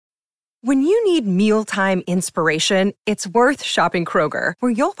When you need mealtime inspiration, it's worth shopping Kroger,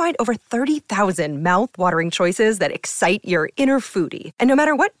 where you'll find over 30,000 mouth-watering choices that excite your inner foodie. And no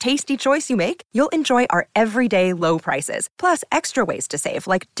matter what tasty choice you make, you'll enjoy our everyday low prices, plus extra ways to save,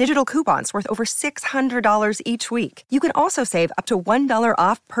 like digital coupons worth over $600 each week. You can also save up to $1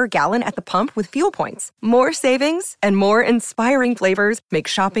 off per gallon at the pump with fuel points. More savings and more inspiring flavors make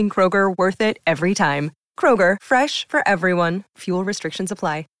shopping Kroger worth it every time. Kroger, fresh for everyone. Fuel restrictions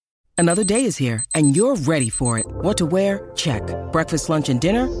apply. Another day is here, and you're ready for it. What to wear? Check. Breakfast, lunch, and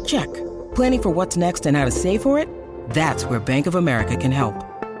dinner? Check. Planning for what's next and how to save for it? That's where Bank of America can help.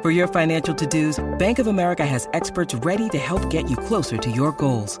 For your financial to-dos, Bank of America has experts ready to help get you closer to your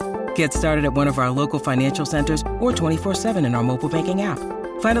goals. Get started at one of our local financial centers or 24/7 in our mobile banking app.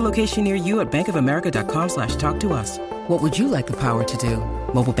 Find a location near you at bankofamerica.com/talktous. What would you like the power to do?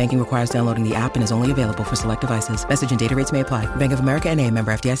 Mobile banking requires downloading the app and is only available for select devices. Message and data rates may apply. Bank of America N.A.,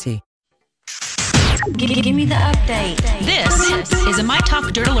 member FDIC. Give me the update. This is a My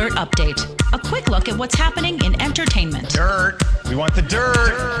Talk Dirt Alert update. A quick look at what's happening in entertainment. Dirt. We want the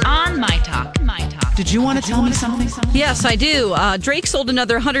dirt. On My Talk. Did you want to tell me something? Yes, I do. Drake sold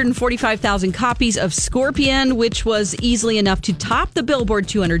another 145,000 copies of Scorpion, which was easily enough to top the Billboard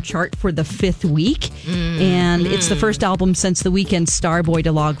 200 chart for the 5th week. And it's the first album since The Weeknd's Starboy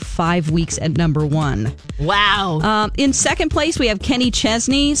to log 5 weeks at number 1. Wow. In second place, we have Kenny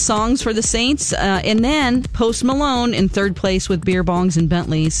Chesney, Songs for the Saints. And then Post Malone in third place with Beer Bongs and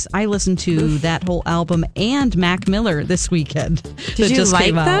Bentleys. I listened to that whole album and Mac Miller this weekend. Did you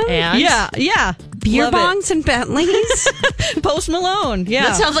like them? Yeah. Beer Love Bongs and Bentleys? Post Malone, yeah.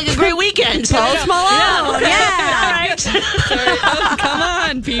 That sounds like a great weekend. Post Malone, yeah. All right. Oh, come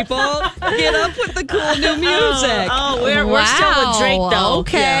on, people. Get up with the cool new music. We're still with Drake, though.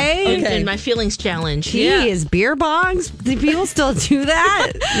 Okay. In my feelings challenge. Geez, beer bongs? Do people still do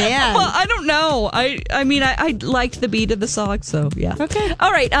that? Man. Well, I don't know. I mean, I liked the beat of the song, so yeah. Okay.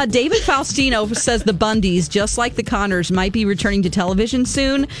 All right. David Faustino says the Bundys, just like the Connors, might be returning to television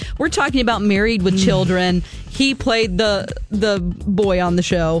soon. We're talking about Married with Children. He played the boy on the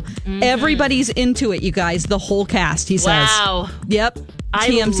show. Everybody's into it, you guys. The whole cast, he says. Wow. Yep.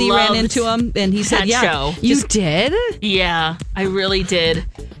 TMZ ran into him, and he said, that yeah. show. You did? Yeah, I really did.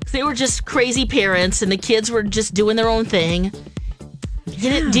 They were just crazy parents, and the kids were just doing their own thing.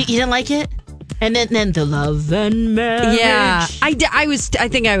 You didn't like it? And then the love and marriage. Yeah, I think I was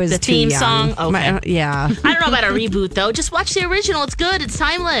the too theme young. song. Okay. Yeah. I don't know about a reboot though. Just watch the original. It's good. It's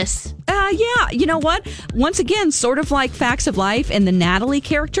timeless. Yeah. You know what? Once again, sort of like Facts of Life and the Natalie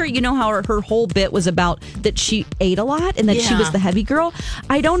character. You know how her whole bit was about that she ate a lot and that she was the heavy girl.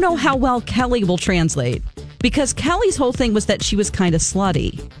 I don't know how well Kelly will translate. Because Kelly's whole thing was that she was kind of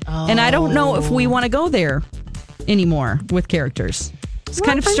slutty. And I don't know if we want to go there anymore with characters. It's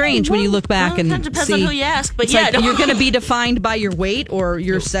kind of strange when you look back and it depends see. on who you ask, but it's like you're going to be defined by your weight or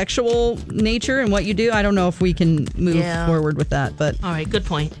your sexual nature and what you do. I don't know if we can move forward with that, but all right, good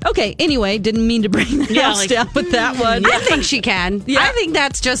point. Okay, anyway, didn't mean to bring the house down with that one. I think she can. Yeah. I think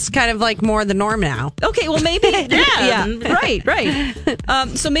that's just kind of like more the norm now. Okay, well maybe. Right.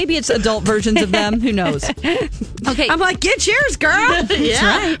 So maybe it's adult versions of them. Who knows? Okay, I'm like, get yours, girl. That's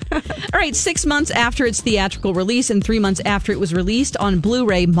right. All right, 6 months after its theatrical release and 3 months after it was released on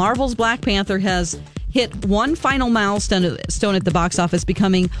Blu-ray, Marvel's Black Panther has hit one final milestone at the box office,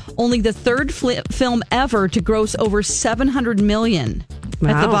 becoming only the third film ever to gross over $700 million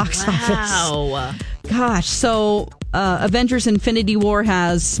at the box office. Gosh, so Avengers Infinity War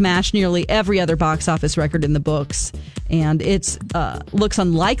has smashed nearly every other box office record in the books, and it's looks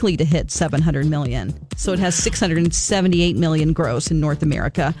unlikely to hit $700 million. So it has $678 million gross in North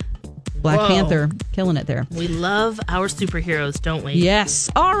America. Black Panther, killing it there. We love our superheroes, don't we? Yes.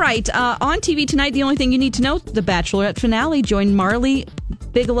 All right. On TV tonight, the only thing you need to know, the Bachelorette finale joined Marley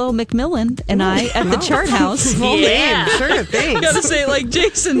Bigelow McMillan and I at the Chart House. Sure, thanks. Gotta say it like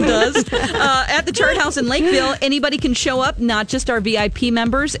Jason does. At the Chart House in Lakeville, anybody can show up, not just our VIP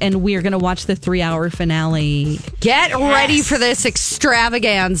members, and we're going to watch the 3-hour finale. Get ready for this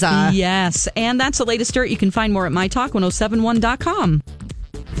extravaganza. Yes. And that's the latest dirt. You can find more at mytalk1071.com.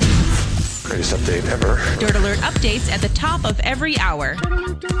 Greatest update ever. Dirt Alert updates at the top of every hour.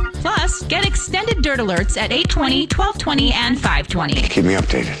 Plus, get extended Dirt Alerts at 8:20, 12:20, and 5:20. Keep me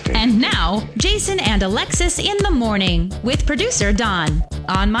updated. And now, Jason and Alexis in the morning with producer Don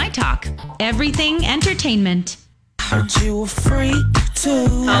on My Talk. Everything entertainment. Heard you a freak too.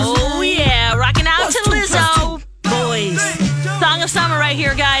 Oh yeah, rocking out to Lizzo. Boys. Song of Summer right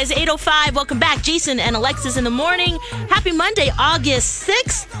here, guys. 8:05. Welcome back. Jason and Alexis in the morning. Happy Monday, August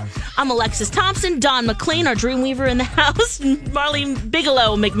 6th. I'm Alexis Thompson, Don McLean, our Dreamweaver in the house, and Marley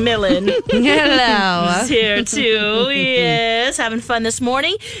Bigelow McMillan. Hello. He's here too. Yes, having fun this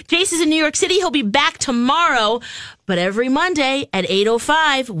morning. Jace is in New York City. He'll be back tomorrow. But every Monday at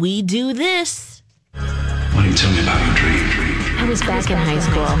 8:05, we do this. Why don't you tell me about your dream? I was back in high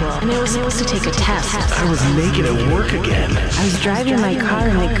school, and I was supposed to take a test. I was making it work again. I was driving my car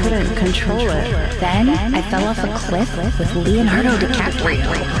and I couldn't control it. Then I fell off a cliff with Leonardo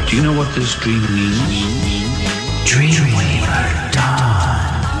DiCaprio. Do you know what this dream means? Dreamweaver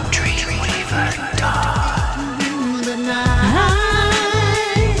Dawn. Dreamweaver Dawn.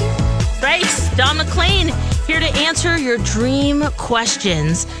 Right, Don McLean here to answer your dream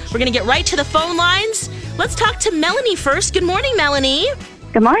questions. We're going to get right to the phone lines. Let's talk to Melanie first. Good morning, Melanie.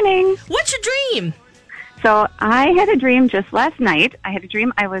 Good morning. What's your dream? So I had a dream just last night. I had a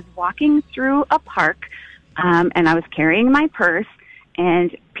dream I was walking through a park, and I was carrying my purse,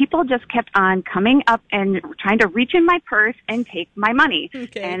 and people just kept on coming up and trying to reach in my purse and take my money.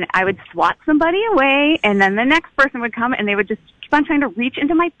 Okay. And I would swat somebody away, and then the next person would come, and they would just keep on trying to reach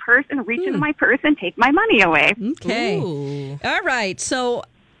into my purse and reach into my purse and take my money away. Okay. Ooh. All right. So,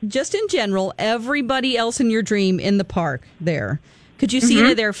 just in general, everybody else in your dream in the park there, could you see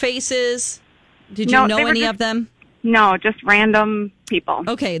any of their faces? Did you know any of them? No, just random people.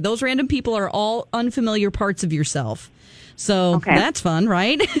 Okay. Those random people are all unfamiliar parts of yourself. So that's fun,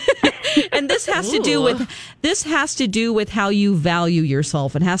 right? And this has to do with how you value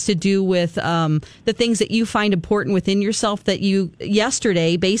yourself. It has to do with the things that you find important within yourself. That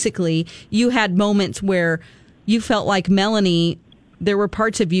yesterday, basically, you had moments where you felt like Melanie. There were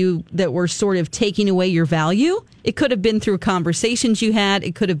parts of you that were sort of taking away your value. It could have been through conversations you had.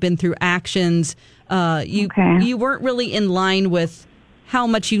 It could have been through actions. You weren't really in line with how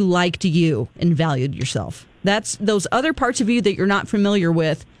much you liked you and valued yourself. That's those other parts of you that you're not familiar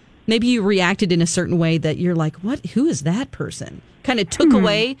with. Maybe you reacted in a certain way that you're like, what? Who is that person? Kind of took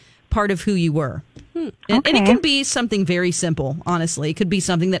away part of who you were. And it can be something very simple, honestly. It could be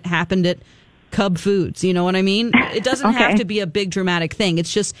something that happened at Cub Foods. You know what I mean? It doesn't have to be a big dramatic thing.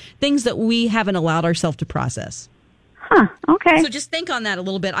 It's just things that we haven't allowed ourselves to process. Huh, okay. So just think on that a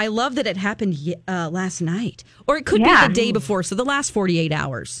little bit. I love that it happened last night. Or it could be the day before, so the last 48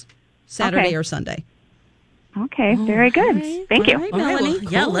 hours, Saturday or Sunday. Okay, very good. Thank you. All right, Melanie.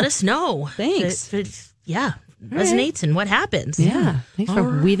 Well, yeah, let us know. Thanks. Resonates and what happens. Yeah. Thanks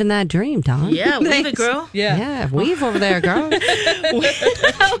for weaving that dream, Don. Yeah, weave it, girl. Yeah, weave over there, girl.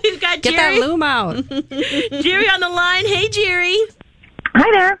 We've got Get Jerry. that loom out. Jerry on the line. Hey, Jerry. Hi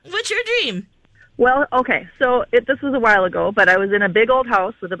there. What's your dream? Well, okay, so this was a while ago, but I was in a big old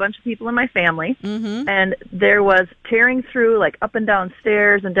house with a bunch of people in my family, and there was tearing through, like, up and down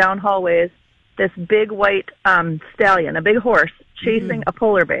stairs and down hallways, this big white stallion, a big horse, chasing a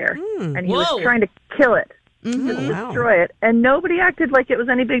polar bear, and he was trying to kill it, to destroy it, and nobody acted like it was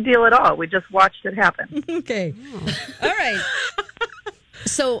any big deal at all. We just watched it happen. Okay. All right.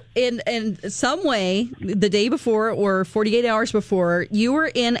 So in some way, the day before or 48 hours before, you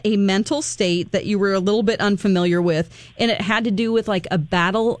were in a mental state that you were a little bit unfamiliar with, and it had to do with like a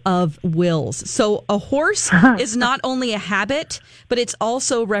battle of wills. So a horse is not only a habit, but it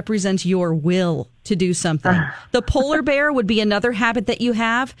also represents your will to do something. The polar bear would be another habit that you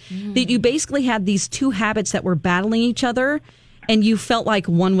have, that you basically had these two habits that were battling each other, and you felt like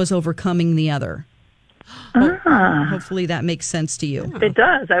one was overcoming the other. Hopefully that makes sense to you. It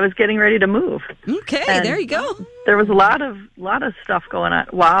does. I was getting ready to move. Okay, and there you go. There was a lot of stuff going on.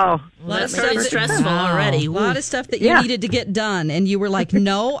 Wow. Well, that's pretty stressful already. A lot of stuff that you needed to get done, and you were like,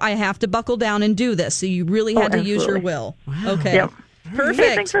 no, I have to buckle down and do this. So you really had to use your will. Wow. Okay. Yep.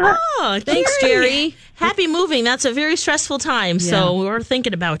 Perfect. Thanks, Jerry. Happy moving. That's a very stressful time, so we're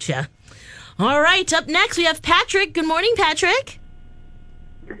thinking about you. All right, up next we have Patrick. Good morning, Patrick.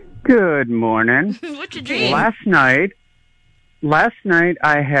 Good morning. What's your dream? Last night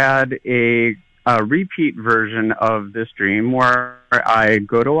I had a repeat version of this dream where I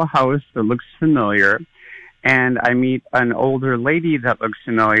go to a house that looks familiar, and I meet an older lady that looks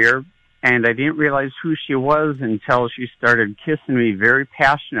familiar, and I didn't realize who she was until she started kissing me very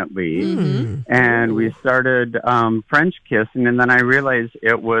passionately, and we started French kissing, and then I realized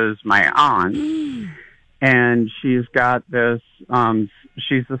it was my aunt, and she's got this,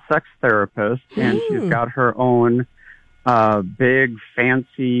 she's a sex therapist, and she's got her own big,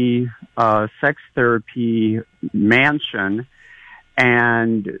 fancy sex therapy mansion,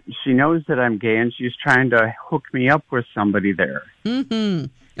 and she knows that I'm gay, and she's trying to hook me up with somebody there.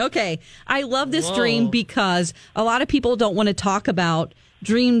 Okay. I love this dream because a lot of people don't want to talk about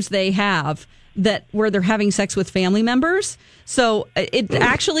dreams they have where they're having sex with family members. So it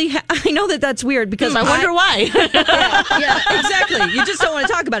actually, I know that's weird because I wonder why. yeah, exactly. You just don't want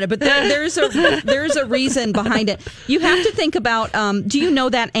to talk about it, but there's a reason behind it. You have to think about, do you know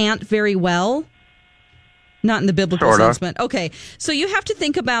that ant very well? Not in the biblical sense, but okay. So you have to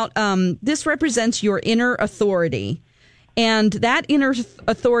think about, this represents your inner authority. And that inner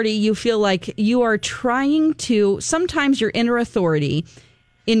authority, you feel like you are trying to, sometimes your inner authority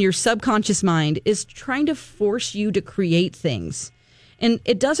in your subconscious mind is trying to force you to create things. And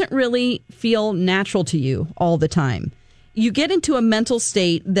it doesn't really feel natural to you all the time. You get into a mental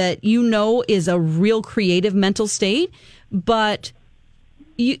state that you know is a real creative mental state, but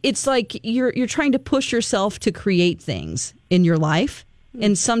it's like you're trying to push yourself to create things in your life.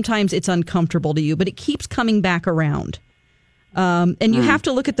 And sometimes it's uncomfortable to you, but it keeps coming back around. And you have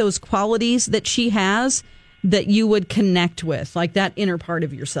to look at those qualities that she has that you would connect with, like that inner part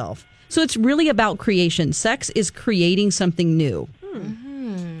of yourself. So it's really about creation. Sex is creating something new.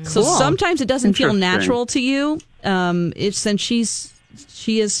 So sometimes it doesn't feel natural to you. Since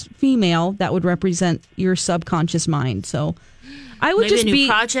she is female, that would represent your subconscious mind. So I would maybe a new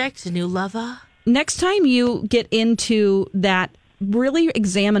project, a new lover. Next time you get into that, really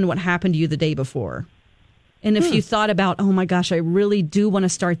examine what happened to you the day before. And if you thought about, oh my gosh, I really do want to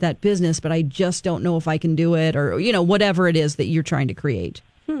start that business, but I just don't know if I can do it, or, whatever it is that you're trying to create.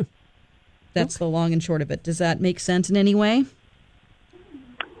 That's the long and short of it. Does that make sense in any way?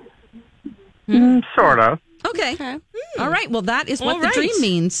 Sort of. Okay. All right. Well, that is what the dream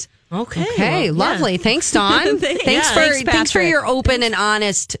means. Okay, lovely. Thanks, Dawn. Thanks for your open and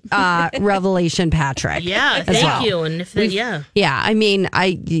honest revelation, Patrick. Yeah, thank you. And I mean,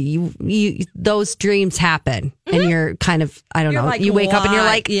 those dreams happen, and you're kind of, I don't know, like, you wake up and you're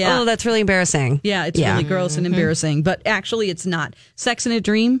like, oh, that's really embarrassing. Yeah, it's really gross and embarrassing, but actually, it's not. Sex in a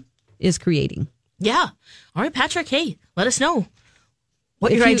dream is creating. Yeah. All right, Patrick. Hey, let us know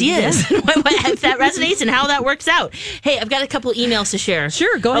what your idea is, if that resonates and how that works out. Hey, I've got a couple emails to share.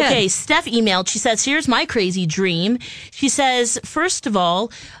 Sure, go ahead. Okay, Steph emailed. She says, here's my crazy dream. She says, first of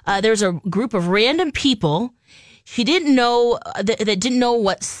all, there's a group of random people she didn't know that didn't know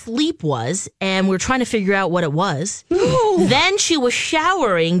what sleep was, and we were trying to figure out what it was. Then she was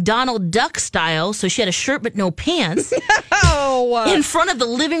showering Donald Duck style, so she had a shirt but no pants in front of the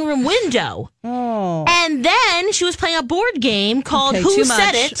living room window. And then she was playing a board game called Who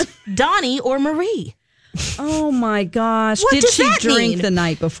Said It, Donnie or Marie. Oh my gosh. What did does she that drink mean? the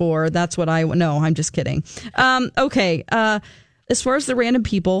night before? That's what no, I'm just kidding. Okay. As far as the random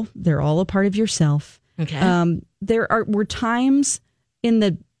people, they're all a part of yourself. Okay. There were times in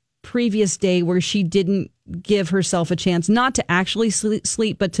the previous day where she didn't give herself a chance not to actually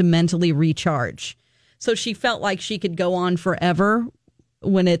sleep, but to mentally recharge. So she felt like she could go on forever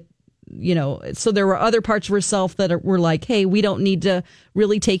when it, so there were other parts of herself that were like, hey, we don't need to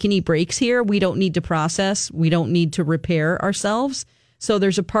really take any breaks here. We don't need to process. We don't need to repair ourselves. So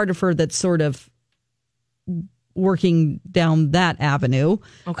there's a part of her that's sort of working down that avenue.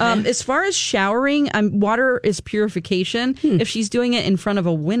 Okay. As far as showering, water is purification. If she's doing it in front of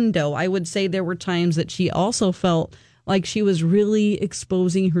a window, I would say there were times that she also felt like she was really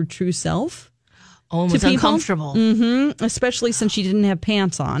exposing her true self. Oh, it was uncomfortable. Especially since she didn't have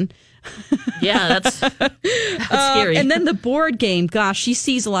pants on. Yeah, that's scary. And then the board game, gosh, she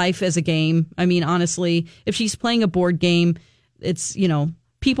sees life as a game. I mean, honestly, if she's playing a board game, it's,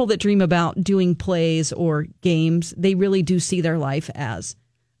 people that dream about doing plays or games, they really do see their life as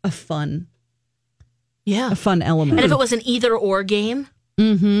a fun element. And if it was an either or game?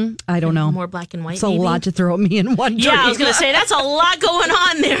 I don't know. More black and white, It's a lot to throw me in one dream. Yeah, I was going to say, that's a lot going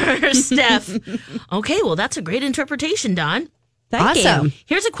on there, Steph. Okay, well, that's a great interpretation, Dawn. Thank you.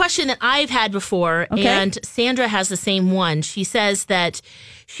 Here's a question that I've had before, and Sandra has the same one. She says that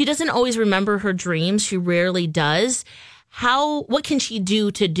she doesn't always remember her dreams. She rarely does. What can she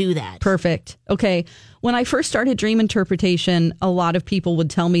do to do that? Perfect. Okay. When I first started dream interpretation, a lot of people would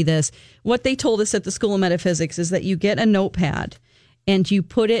tell me this. What they told us at the School of Metaphysics is that you get a notepad and you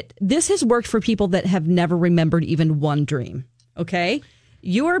put it. This has worked for people that have never remembered even one dream. Okay.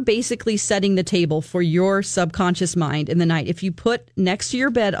 You are basically setting the table for your subconscious mind in the night. If you put next to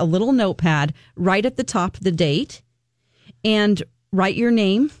your bed a little notepad, right at the top the date, and write your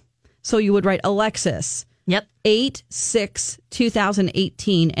name. So you would write Alexis. Yep.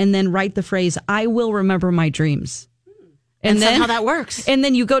 8/6/2018, and then write the phrase, I will remember my dreams. And then how that works. And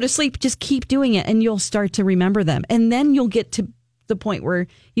then you go to sleep, just keep doing it, and you'll start to remember them. And then you'll get to the point where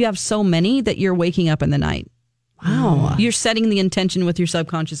you have so many that you're waking up in the night. Wow. You're setting the intention with your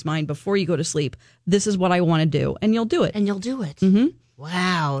subconscious mind before you go to sleep. This is what I want to do. And you'll do it. And you'll do it.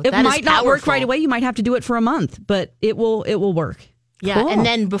 Wow. It might not work right away. You might have to do it for a month, but it will work. Yeah. Cool. And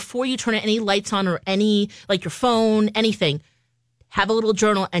then before you turn any lights on or any, like your phone, anything, have a little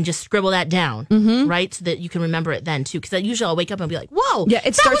journal and just scribble that down, right? So that you can remember it then, too. Because usually I'll wake up and be like, whoa, yeah,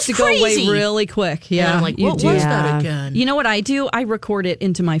 it starts to go away really quick. Yeah. And I'm like, what was that again? You know what I do? I record it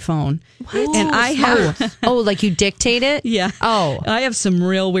into my phone. What? And I have... like you dictate it? Yeah. Oh. I have some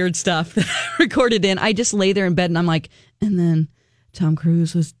real weird stuff that I recorded in. I just lay there in bed and I'm like, and then Tom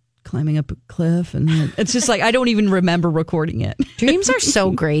Cruise was climbing up a cliff, and it's just like I don't even remember recording it. Dreams are so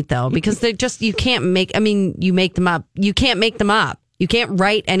great though, because they're just, you can't make, I mean, you make them up. You can't make them up. You can't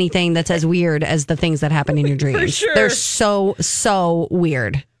write anything that's as weird as the things that happen in your dreams. For sure. They're so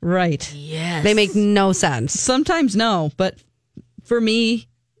weird. Right. Yes. They make no sense. Sometimes no, but for me,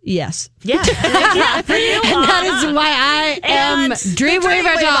 yes. Yeah. And that is why I am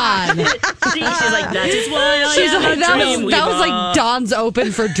Dreamweaver Dawn. She's like, that is why I She's am like, Dreamweaver. that was like Dawn's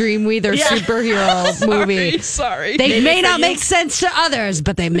open for Dreamweaver superhero movie. Sorry. They may not make sense to others,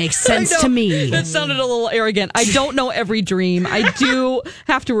 but they make sense to me. That sounded a little arrogant. I don't know every dream. I do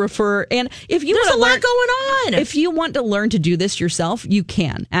have to refer. And if you There's want a to learn, lot going on. If you want to learn to do this yourself, you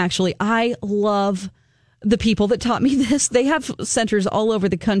can. Actually, I love the people that taught me this. They have centers all over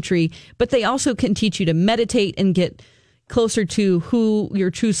the country, but they also can teach you to meditate and get closer to who your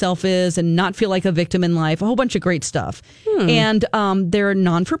true self is and not feel like a victim in life. A whole bunch of great stuff. And they're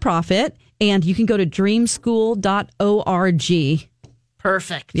non-for-profit, and you can go to dreamschool.org.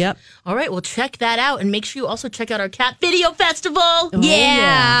 Perfect. Yep. All right, well, check that out. And make sure you also check out our Cat Video Festival.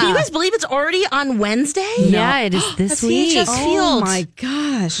 Yeah. Can you guys believe it's already on Wednesday? Yeah, it is this week. VHS Oh Fields. my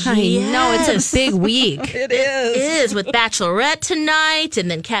gosh. I know, it's a big week. It is. It is, with Bachelorette tonight and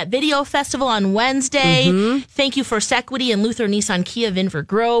then Cat Video Festival on Wednesday. Thank you for Sequity and Luther Nissan Kia of Inver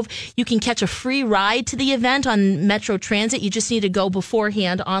Grove. You can catch a free ride to the event on Metro Transit. You just need to go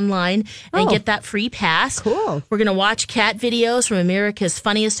beforehand online and get that free pass. Cool. We're going to watch cat videos from America's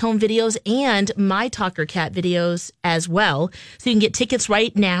Funniest Home Videos and My Talker Cat videos as well. So you can get tickets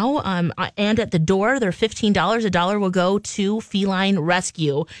right now. And at the door, they're $15. $1 will go to Feline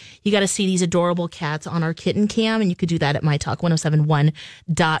Rescue. You got to see these adorable cats on our kitten cam, and you could do that at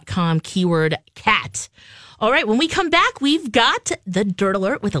mytalk1071.com, keyword cat. All right, when we come back, we've got the Dirt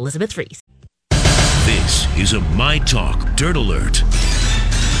Alert with Elizabeth Fries. This is a My Talk Dirt Alert.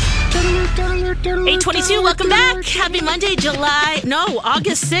 8:22, welcome back. Happy Monday,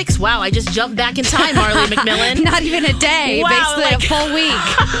 August 6th. Wow, I just jumped back in time, Marley McMillan. Not even a day, basically a full week.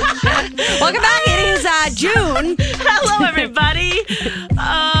 Welcome back. It is June. Hello, everybody.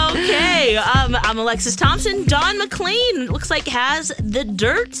 Okay, I'm Alexis Thompson. Dawn McLean looks like has the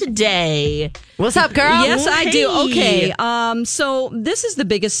dirt today. What's up, girl? Yes, I do. Hey. Okay. So this is the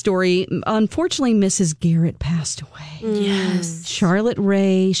biggest story. Unfortunately, Mrs. Garrett passed away. Yes. Charlotte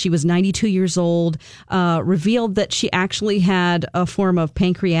Ray, she was 92 years old, revealed that she actually had a form of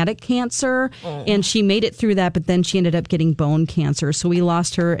pancreatic cancer, and she made it through that, but then she ended up getting bone cancer. So we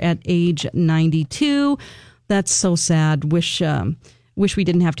lost her at age 92. That's so sad. Wish we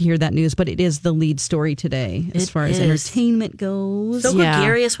didn't have to hear that news, but it is the lead story today as far as entertainment goes. So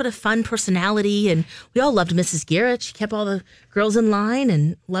gregarious, what a fun personality. And we all loved Mrs. Garrett. She kept all the girls in line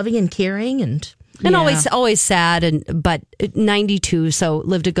and loving and caring and always sad, but 92, so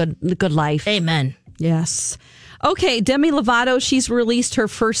lived a good life. Amen. Yes. Okay, Demi Lovato, she's released her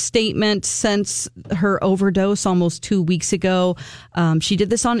first statement since her overdose almost 2 weeks ago. She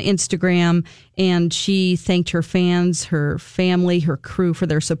did this on Instagram, and she thanked her fans, her family, her crew for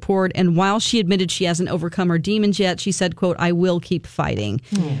their support. And while she admitted she hasn't overcome her demons yet, she said, quote, "I will keep fighting."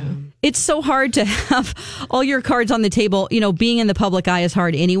 Yeah. It's so hard to have all your cards on the table. You know, being in the public eye is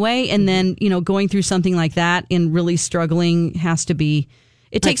hard anyway. And then, going through something like that and really struggling has to be...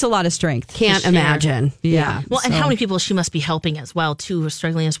 It takes a lot of strength. Can't imagine. Yeah. Well, and how many people she must be helping as well, too, who are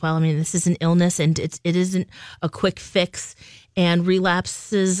struggling as well. I mean, this is an illness, and it isn't a quick fix, and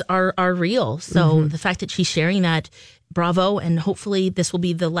relapses are real. So the fact that she's sharing that, bravo, and hopefully this will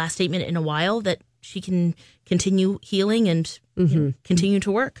be the last statement in a while that she can continue healing and continue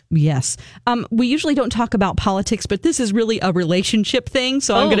to work. Yes. We usually don't talk about politics, but this is really a relationship thing,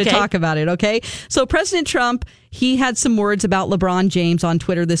 so I'm going to talk about it, okay? So President Trump, he had some words about LeBron James on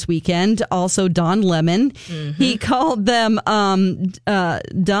Twitter this weekend, also Don Lemon. He called them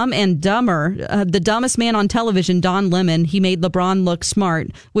dumb and dumber. The dumbest man on television, Don Lemon, he made LeBron look smart,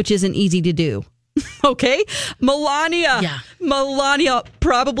 which isn't easy to do. Okay. Melania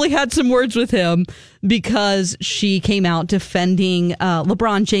probably had some words with him. because she came out defending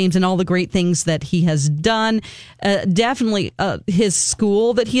LeBron James and all the great things that he has done. Definitely his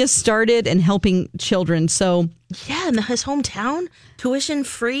school that he has started and helping children. So yeah, in his hometown, tuition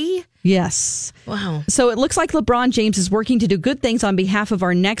free. Yes. Wow. So it looks like LeBron James is working to do good things on behalf of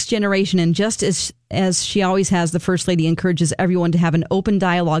our next generation. And just as she always has, the First Lady encourages everyone to have an open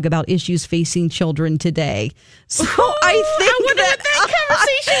dialogue about issues facing children today. So I wonder what that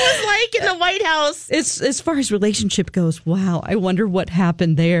conversation was like in the White House. As far as relationship goes, wow, I wonder what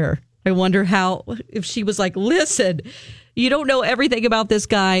happened there. I wonder if she was like, listen, you don't know everything about this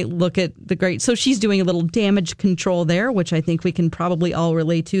guy. Look at the great. So she's doing a little damage control there, which I think we can probably all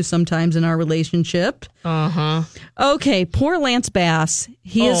relate to sometimes in our relationship. Uh-huh. Okay, poor Lance Bass.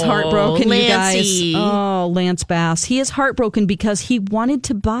 He is heartbroken, Lancey. you guys. Oh, Lance Bass. He is heartbroken because he wanted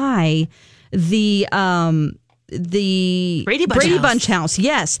to buy the Brady Bunch house.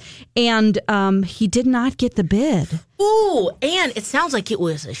 Yes. And he did not get the bid. Ooh, and it sounds like it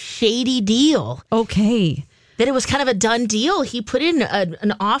was a shady deal. Okay. That it was kind of a done deal. He put in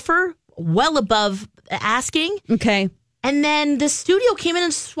an offer well above asking. Okay. And then the studio came in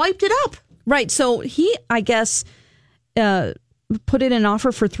and swiped it up. Right. So he, I guess, put in an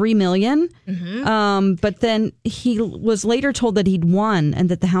offer for $3 million. Mm-hmm. But then he was later told that he'd won and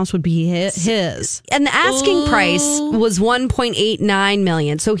that the house would be his. And the asking price was $1.89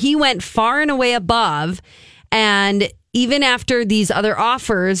 million. So he went far and away above. And even after these other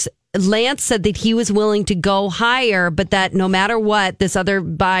offers, Lance said that he was willing to go higher, but that no matter what, this other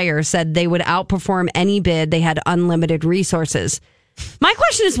buyer said they would outperform any bid. They had unlimited resources. My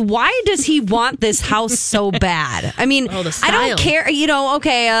question is, why does he want this house so bad? I mean, I don't care. You know,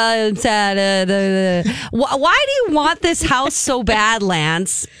 okay. Why do you want this house so bad,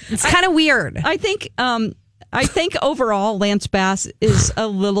 Lance? It's kind of weird. I think overall, Lance Bass is a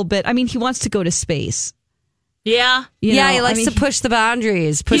little bit. I mean, he wants to go to space. Yeah. He likes to push the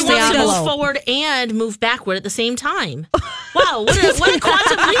boundaries, push the envelope. He wants to move forward and move backward at the same time. Wow, what a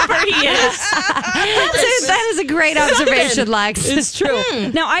quantum leaper he is. That is a great observation, Lex. It's true.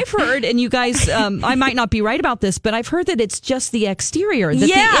 Now, I've heard, and you guys, I might not be right about this, but I've heard that it's just the exterior, that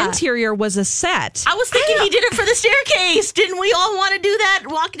the interior was a set. I was thinking he did it for the staircase. Didn't we all want to do that?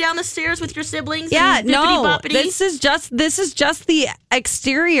 Walk down the stairs with your siblings? Yeah, no. This is just the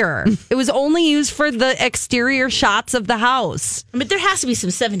exterior. It was only used for the exterior shots of the house. But there has to be some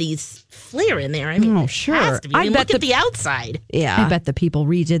 70s flair in there. I mean, sure. Has to be. I mean, look at the outside. Yeah. I bet the people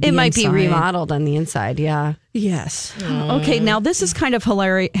redid the It might inside. be remodeled on the inside, yeah. Yes. Okay, now this is kind of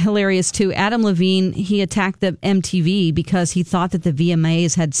hilarious too. Adam Levine, he attacked the MTV because he thought that the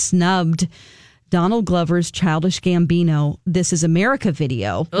VMAs had snubbed Donald Glover's Childish Gambino This Is America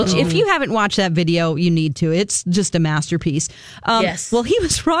video. Which, if you haven't watched that video, you need to. It's just a masterpiece. Yes. Well, he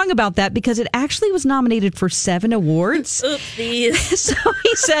was wrong about that because it actually was nominated for 7 awards. Oopsies. So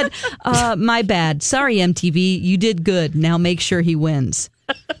he said, my bad. Sorry, MTV. You did good. Now make sure he wins.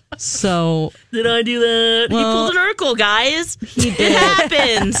 So did I do that? He pulled an Urkel, guys. He did. It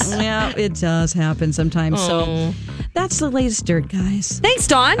happens. Yeah, it does happen sometimes. So that's the latest dirt, guys. Thanks,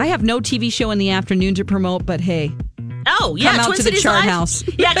 Dawn. I have no TV show in the afternoon to promote, but hey. Oh, yeah. Come out Twin to Cities the Chart Live. House.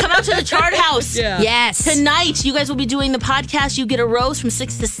 Yeah, come out to the Chart House. Yeah. Yes. Tonight, you guys will be doing the podcast. You get a rose from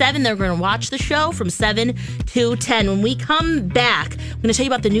 6 to 7. They're going to watch the show from 7 to 10. When we come back, I'm going to tell you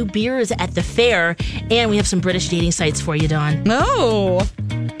about the new beers at the fair, and we have some British dating sites for you, Dawn. Oh.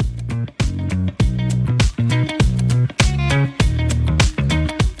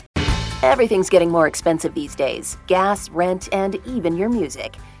 Everything's getting more expensive these days. Gas, rent, and even your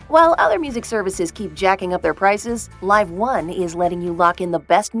music. While other music services keep jacking up their prices, Live One is letting you lock in the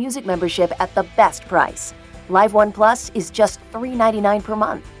best music membership at the best price. Live One Plus is just $3.99 per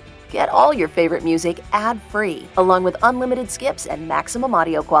month. Get all your favorite music ad-free, along with unlimited skips and maximum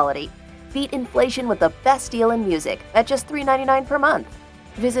audio quality. Beat inflation with the best deal in music at just $3.99 per month.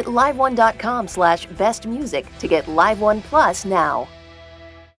 Visit liveone.com/bestmusic to get Live One Plus now.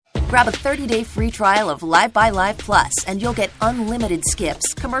 Grab a 30-day free trial of Live by Live Plus, and you'll get unlimited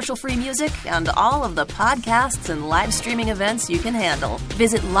skips, commercial-free music, and all of the podcasts and live streaming events you can handle.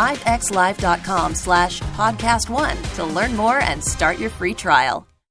 Visit livexlive.com/podcast1 to learn more and start your free trial.